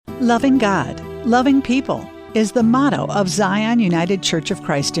Loving God, loving people is the motto of Zion United Church of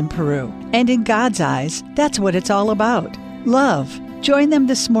Christ in Peru. And in God's eyes, that's what it's all about. Love. Join them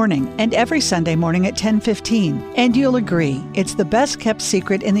this morning and every Sunday morning at 10:15, and you'll agree it's the best-kept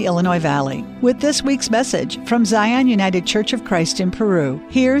secret in the Illinois Valley. With this week's message from Zion United Church of Christ in Peru,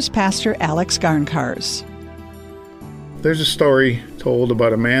 here's Pastor Alex Garncars. There's a story told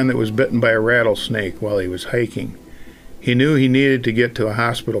about a man that was bitten by a rattlesnake while he was hiking. He knew he needed to get to a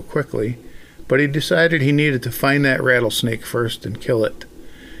hospital quickly, but he decided he needed to find that rattlesnake first and kill it.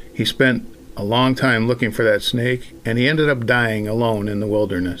 He spent a long time looking for that snake, and he ended up dying alone in the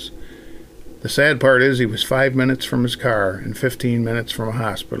wilderness. The sad part is he was 5 minutes from his car and 15 minutes from a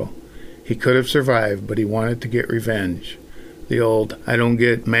hospital. He could have survived, but he wanted to get revenge. The old, I don't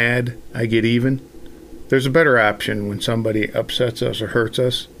get mad, I get even. There's a better option when somebody upsets us or hurts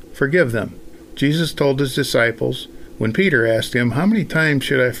us. Forgive them. Jesus told his disciples, when Peter asked him, how many times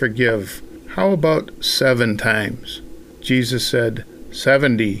should I forgive? How about 7 times? Jesus said,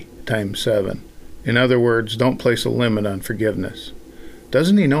 70 times 7. In other words, don't place a limit on forgiveness.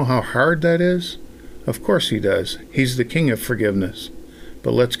 Doesn't he know how hard that is? Of course he does. He's the king of forgiveness.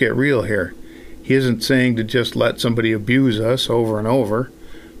 But let's get real here. He isn't saying to just let somebody abuse us over and over,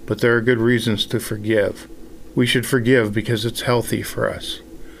 but there are good reasons to forgive. We should forgive because it's healthy for us.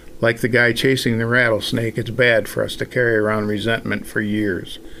 Like the guy chasing the rattlesnake, it's bad for us to carry around resentment for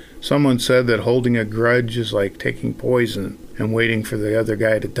years. Someone said that holding a grudge is like taking poison and waiting for the other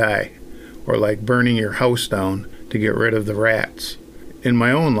guy to die, or like burning your house down to get rid of the rats. In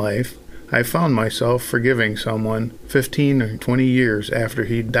my own life, I found myself forgiving someone 15 or 20 years after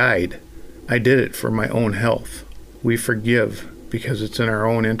he died. I did it for my own health. We forgive because it's in our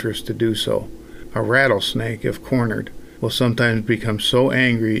own interest to do so. A rattlesnake, if cornered, will sometimes become so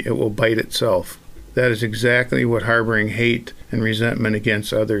angry it will bite itself. That is exactly what harboring hate and resentment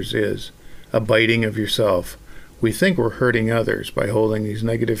against others is, a biting of yourself. We think we're hurting others by holding these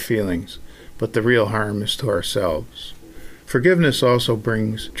negative feelings, but the real harm is to ourselves. Forgiveness also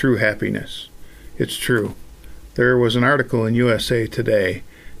brings true happiness. It's true. There was an article in USA Today.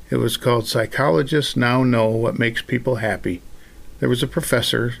 It was called Psychologists Now Know What Makes People Happy. There was a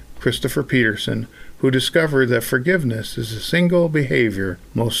professor, Christopher Peterson, who discovered that forgiveness is the single behavior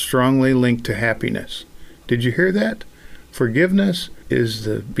most strongly linked to happiness. Did you hear that? Forgiveness is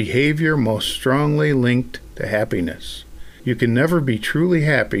the behavior most strongly linked to happiness. You can never be truly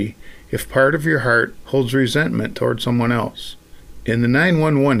happy if part of your heart holds resentment toward someone else. In the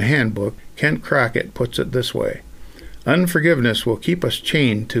 911 handbook, Kent Crockett puts it this way: unforgiveness will keep us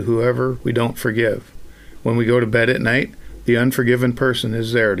chained to whoever we don't forgive. When we go to bed at night, the unforgiven person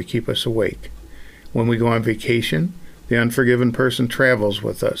is there to keep us awake. When we go on vacation, the unforgiven person travels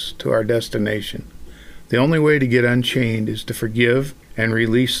with us to our destination. The only way to get unchained is to forgive and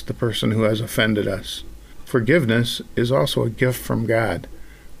release the person who has offended us. Forgiveness is also a gift from God.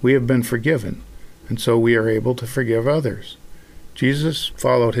 We have been forgiven, and so we are able to forgive others. Jesus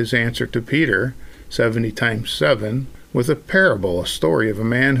followed his answer to Peter, 70 times 7, with a parable, a story of a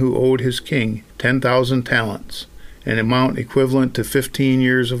man who owed his king 10,000 talents, an amount equivalent to 15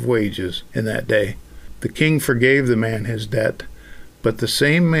 years of wages in that day. The king forgave the man his debt, but the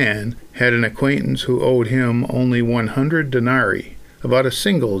same man had an acquaintance who owed him only 100 denarii, about a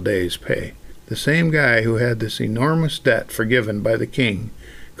single day's pay. The same guy who had this enormous debt forgiven by the king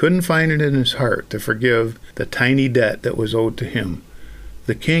couldn't find it in his heart to forgive the tiny debt that was owed to him.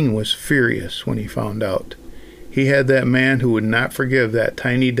 The king was furious when he found out. He had that man who would not forgive that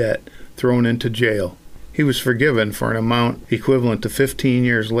tiny debt thrown into jail. He was forgiven for an amount equivalent to 15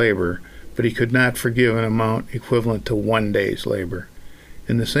 years' labor, but he could not forgive an amount equivalent to 1 day's labor.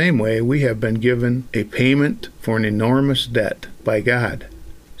 In the same way, we have been given a payment for an enormous debt by God.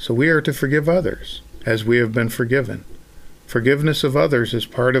 So we are to forgive others as we have been forgiven. Forgiveness of others is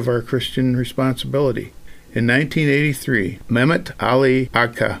part of our Christian responsibility. In 1983, Mehmet Ali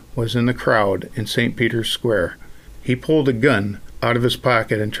Agca was in the crowd in St. Peter's Square. He pulled a gun out of his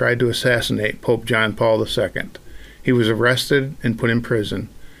pocket and tried to assassinate Pope John Paul II. He was arrested and put in prison.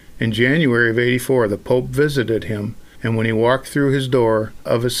 In January of '84, the Pope visited him, and when he walked through his door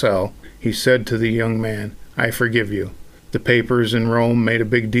of his cell, he said to the young man, I forgive you. The papers in Rome made a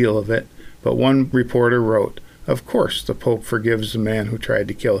big deal of it, but one reporter wrote, of course the Pope forgives the man who tried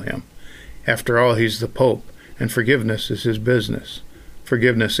to kill him. After all, he's the Pope, and forgiveness is his business.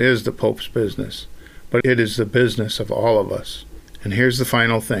 Forgiveness is the Pope's business, but it is the business of all of us. And here's the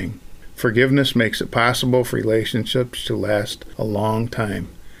final thing. Forgiveness makes it possible for relationships to last a long time.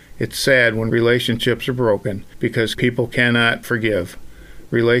 It's sad when relationships are broken because people cannot forgive.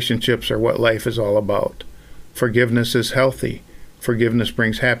 Relationships are what life is all about. Forgiveness is healthy. Forgiveness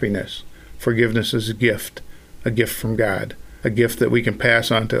brings happiness. Forgiveness is a gift from God, a gift that we can pass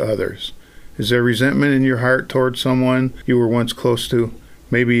on to others. Is there resentment in your heart toward someone you were once close to,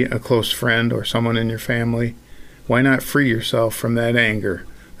 maybe a close friend or someone in your family? Why not free yourself from that anger,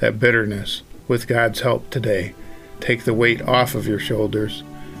 that bitterness, with God's help today? Take the weight off of your shoulders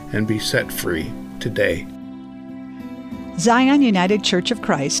and be set free today. Zion United Church of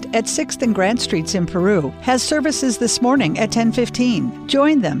Christ at 6th and Grant Streets in Peru has services this morning at 10:15.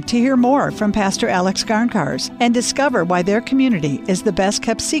 Join them to hear more from Pastor Alex Garncars and discover why their community is the best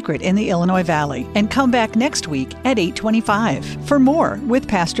kept secret in the Illinois Valley. And come back next week at 8:25 for more with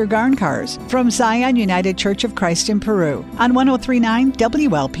Pastor Garncars from Zion United Church of Christ in Peru on 103.9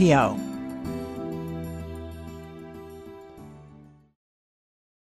 WLPO.